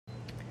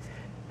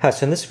Hi,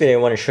 so in this video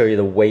I want to show you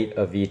the weight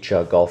of each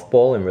golf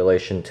ball in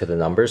relation to the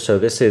numbers. So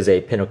this is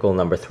a Pinnacle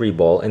number 3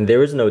 ball, and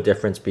there is no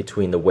difference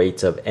between the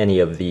weights of any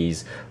of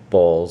these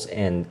balls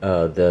and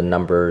the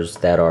numbers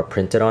that are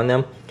printed on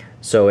them.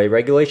 So a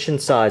regulation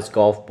size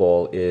golf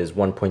ball is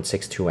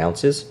 1.62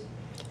 ounces,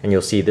 and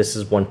you'll see this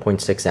is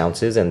 1.6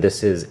 ounces, and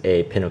this is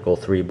a Pinnacle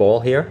 3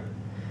 ball here.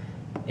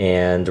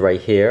 And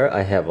right here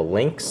I have a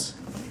Lynx,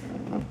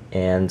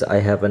 and I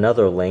have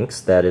another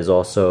Lynx that is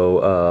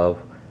also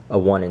a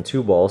 1 and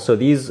 2 ball. So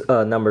these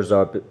numbers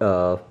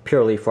are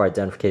purely for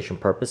identification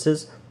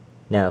purposes.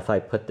 Now if I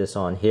put this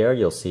on here,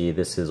 you'll see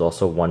this is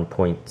also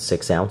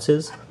 1.6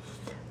 ounces,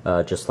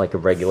 just like a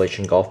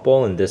regulation golf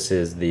ball, and this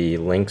is the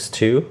Lynx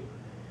 2,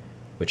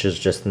 which is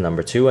just the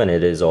number 2, and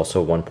it is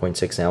also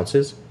 1.6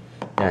 ounces.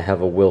 Now I have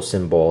a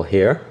Wilson ball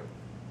here.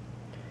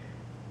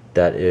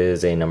 That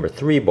is a number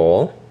 3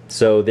 ball.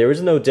 So there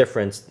is no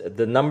difference.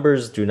 The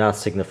numbers do not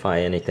signify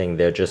anything.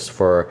 They're just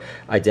for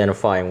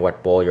identifying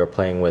what ball you're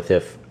playing with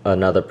if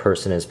another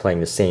person is playing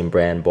the same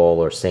brand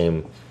ball or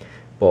same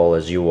ball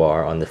as you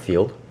are on the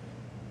field.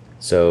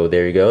 So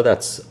there you go.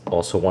 That's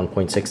also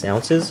 1.6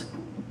 ounces.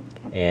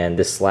 And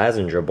this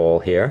Slazenger ball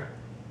here,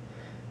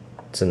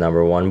 it's a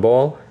number 1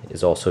 ball,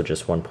 is also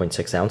just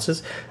 1.6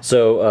 ounces.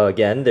 So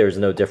again, there's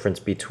no difference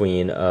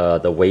between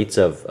the weights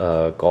of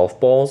golf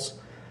balls,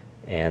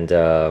 and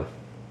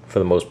for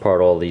the most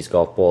part all these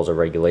golf balls are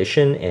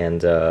regulation,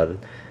 and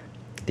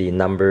the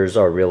numbers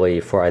are really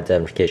for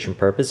identification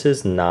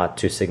purposes, not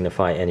to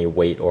signify any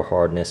weight or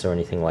hardness or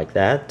anything like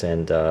that.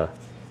 And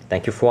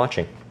thank you for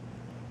watching.